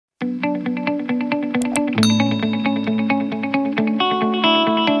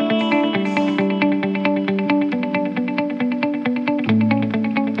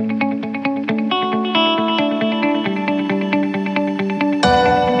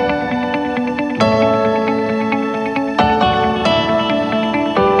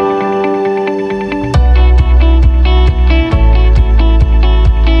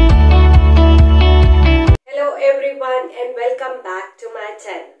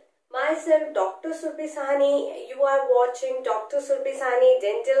Myself, Dr. Surbi Sahni. You are watching Dr. Surbi Sahni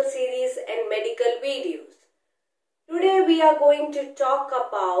dental series and medical videos. Today we are going to talk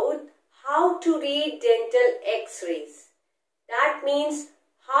about how to read dental X-rays. That means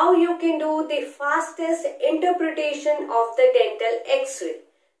how you can do the fastest interpretation of the dental X-ray.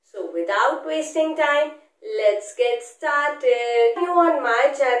 So without wasting time, let's get started. If you are on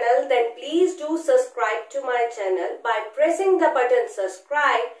my channel, then please do subscribe to my channel by pressing the button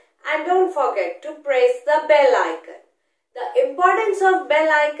subscribe, and don't forget to press the bell icon. The importance of bell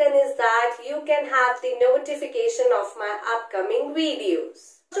icon is that you can have the notification of my upcoming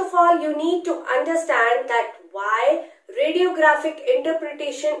videos. First of all, you need to understand that why radiographic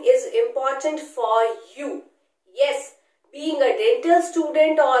interpretation is important for you. Yes, being a dental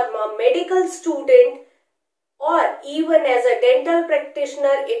student or a medical student, or even as a dental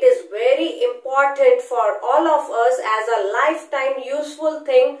practitioner, it is very important for all of us as a lifetime useful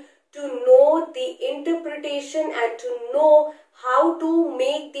thing to know the interpretation and to know how to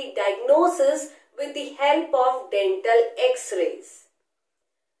make the diagnosis with the help of dental X-rays.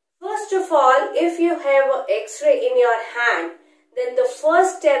 First of all, if you have an X-ray in your hand, then the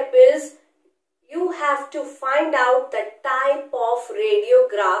first step is you have to find out the type of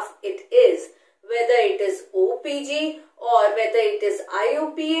radiograph it is. Whether it is OPG or whether it is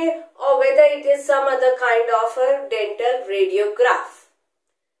Iopa or whether it is some other kind of a dental radiograph.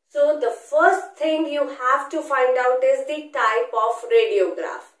 So the first thing you have to find out is the type of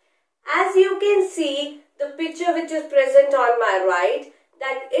radiograph. As you can see, the picture which is present on my right,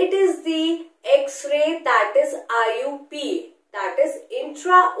 that it is the X-ray, that is Iopa, that is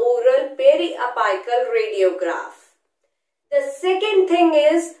intraoral periapical radiograph. The second thing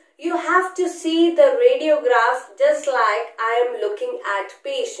is you have to see the radiograph just like I am looking at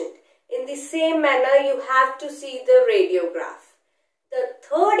patient. In the same manner, you have to see the radiograph. The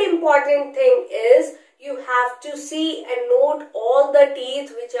third important thing is you have to see and note all the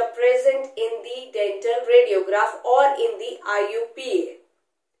teeth which are present in the dental radiograph or in the Iopa.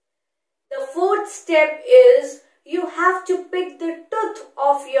 The fourth step is you have to pick the tooth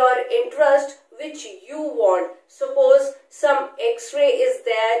of your interest which you want. Suppose some X-ray is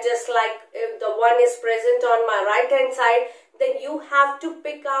there, just like if the one is present on my right hand side, then you have to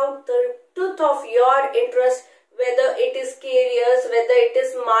pick out the tooth of your interest, whether it is carious, whether it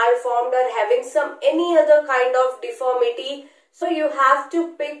is malformed or having some any other kind of deformity. So you have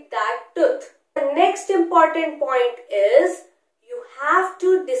to pick that tooth. The next important point is you have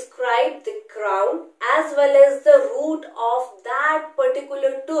to describe the crown as well as the root of that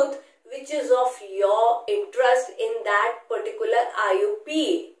particular tooth which is of your interest in that particular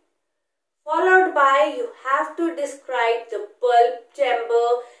Iopa. Followed by you have to describe the pulp chamber,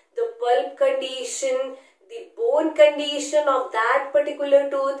 the pulp condition, the bone condition of that particular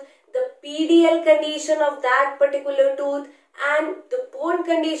tooth, the PDL condition of that particular tooth, and the bone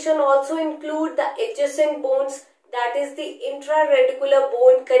condition also include the adjacent bones, that is the intraradicular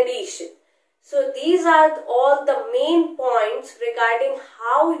bone condition. So these are all the main points regarding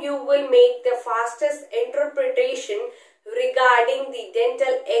how you will make the fastest interpretation regarding the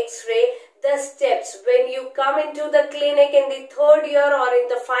dental X-ray. The steps when you come into the clinic in the third year or in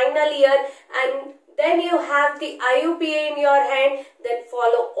the final year, and then you have the Iopa in your hand, then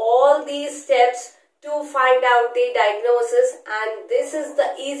follow all these steps to find out the diagnosis, and this is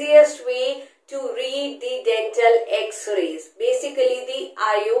the easiest way to read the dental X-rays, basically the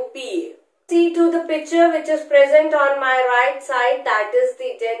Iopa. See to the picture which is present on my right side, that is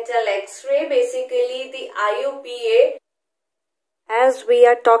the dental X-ray, basically the Iopa. As we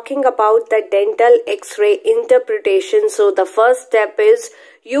are talking about the dental X-ray interpretation, so the first step is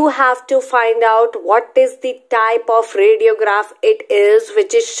you have to find out what is the type of radiograph it is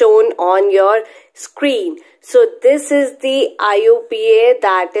which is shown on your screen. So this is the Iopa,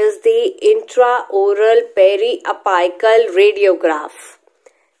 that is the intraoral periapical radiograph.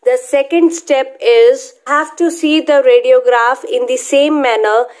 The second step is have to see the radiograph in the same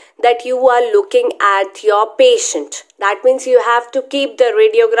manner that you are looking at your patient. That means you have to keep the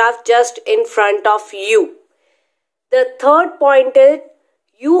radiograph just in front of you. The third point is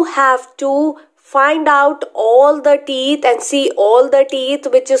you have to find out all the teeth and see all the teeth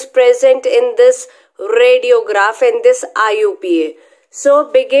which is present in this radiograph in this Iopa.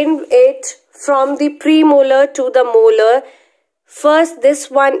 So begin it from the premolar to the molar. First,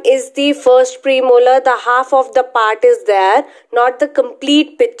 this one is the first premolar, the half of the part is there, not the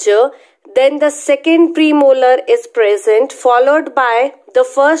complete picture. Then the second premolar is present, followed by the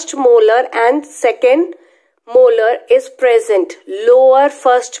first molar and second molar is present. Lower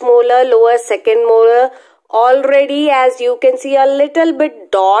first molar, lower second molar, already, as you can see, a little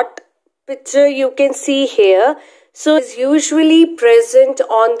bit dot picture you can see here. So it's usually present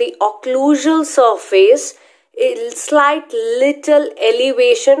on the occlusal surface, a slight little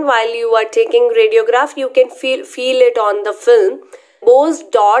elevation while you are taking radiograph. You can feel it on the film. Those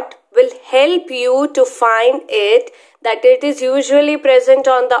dot will help you to find it, that it is usually present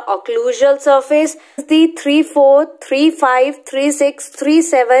on the occlusal surface. The 3-4, 3-5, 3-6,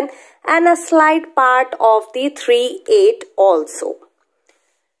 3-7 and a slight part of the 3-8 also.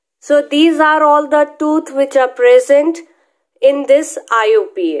 So these are all the tooth which are present in this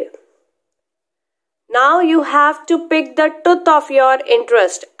Iopa. Now you have to pick the tooth of your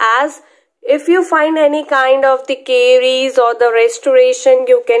interest, as if you find any kind of the caries or the restoration,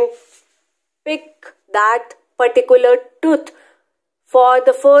 you can pick that particular tooth for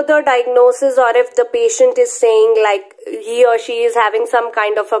the further diagnosis, or if the patient is saying like he or she is having some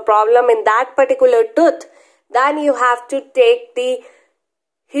kind of a problem in that particular tooth, then you have to take the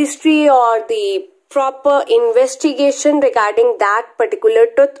history or the proper investigation regarding that particular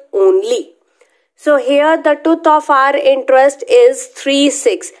tooth only. So here the tooth of our interest is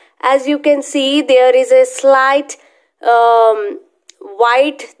 3-6. As you can see, there is a slight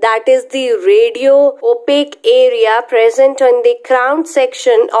white, that is the radio opaque area present on the crown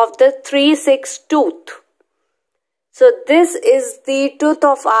section of the 3-6 tooth. So this is the tooth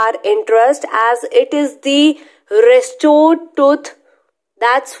of our interest, as it is the restored tooth.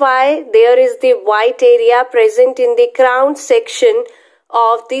 That's why there is the white area present in the crown section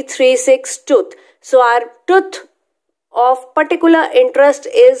of the 3-6 tooth. So our tooth of particular interest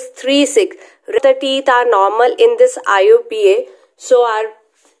is 3-6. The teeth are normal in this Iopa. So our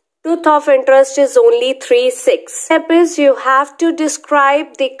tooth of interest is only 3-6. Step is, you have to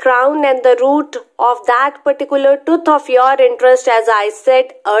describe the crown and the root of that particular tooth of your interest, as I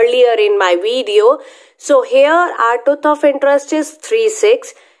said earlier in my video. So here our tooth of interest is 3-6.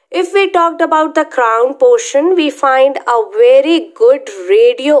 If we talked about the crown portion, we find a very good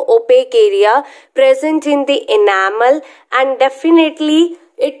radio opaque area present in the enamel, and definitely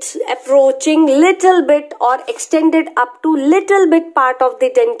it's approaching little bit or extended up to little bit part of the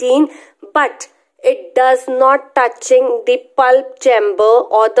dentine, but it does not touching the pulp chamber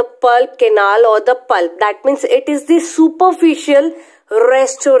or the pulp canal or the pulp. That means it is the superficial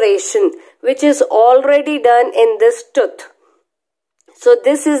restoration which is already done in this tooth. So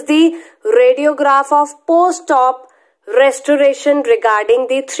this is the radiograph of post-op restoration regarding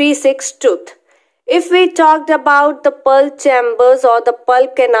the 3-6 tooth. If we talked about the pulp chambers or the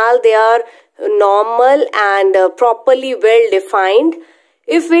pulp canal, they are normal and properly well defined.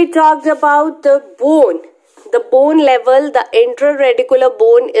 If we talked about the bone level, the intraradicular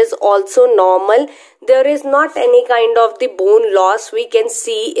bone is also normal. There is not any kind of the bone loss we can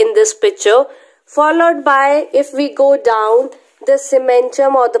see in this picture. Followed by, if we go down, the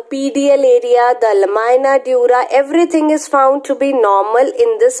cementum or the PDL area, the lamina dura, everything is found to be normal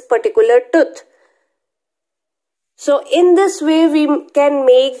in this particular tooth. So in this way we can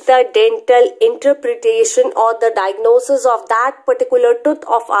make the dental interpretation or the diagnosis of that particular tooth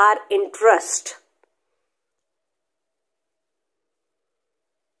of our interest.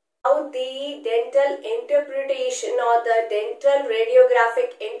 Now the dental interpretation or the dental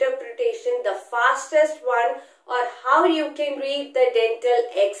radiographic interpretation, the fastest one, or how you can read the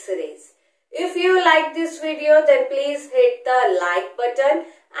dental X-rays. If you like this video, then please hit the like button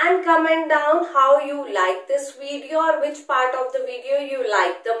and comment down how you like this video or which part of the video you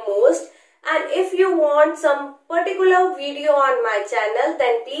like the most. And if you want some particular video on my channel,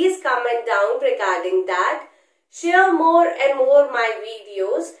 then please comment down regarding that. Share more and more my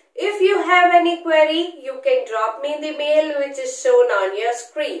videos. If you have any query, you can drop me the mail which is shown on your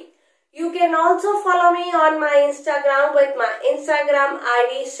screen. You can also follow me on my Instagram with my Instagram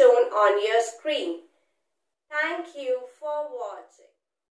ID shown on your screen. Thank you for watching.